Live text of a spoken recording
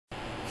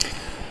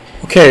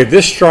Okay,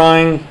 this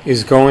drawing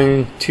is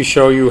going to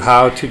show you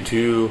how to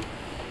do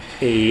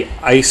a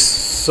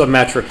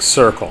isometric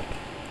circle.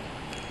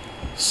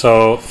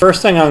 So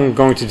first thing I'm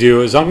going to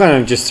do is I'm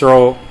going to just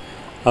throw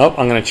up,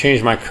 I'm going to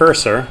change my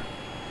cursor,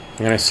 I'm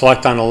going to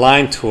select on the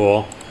line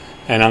tool,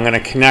 and I'm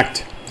going to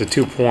connect the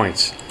 2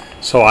 points.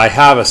 So I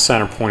have a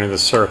center point of the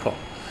circle.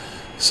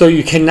 So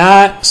you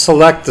cannot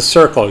select the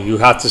circle, you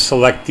have to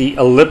select the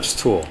ellipse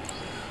tool.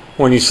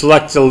 When you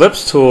select the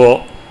ellipse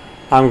tool,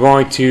 I'm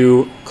going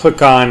to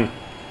click on,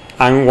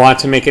 I want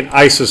to make an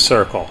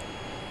isocircle.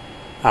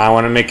 I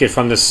want to make it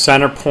from the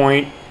center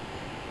point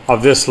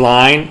of this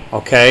line,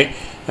 okay?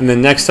 And the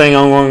next thing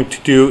I'm going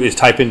to do is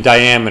type in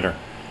diameter.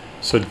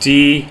 So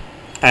D,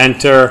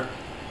 enter,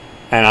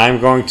 and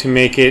I'm going to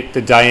make it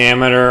the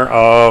diameter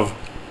of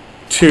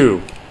 2,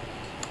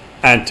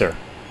 enter,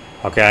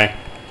 okay?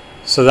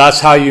 So that's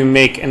how you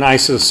make an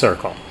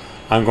isocircle.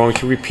 I'm going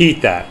to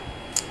repeat that.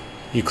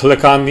 You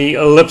click on the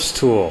ellipse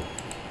tool.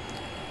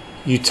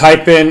 You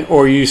type in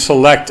or you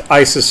select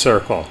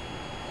isocircle.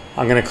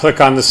 I'm going to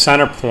click on the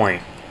center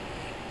point.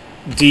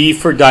 D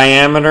for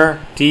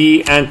diameter,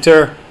 D,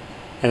 enter,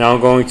 and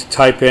I'm going to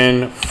type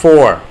in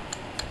 4.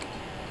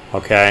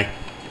 Okay,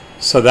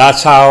 so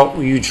that's how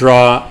you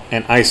draw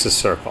an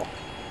isocircle.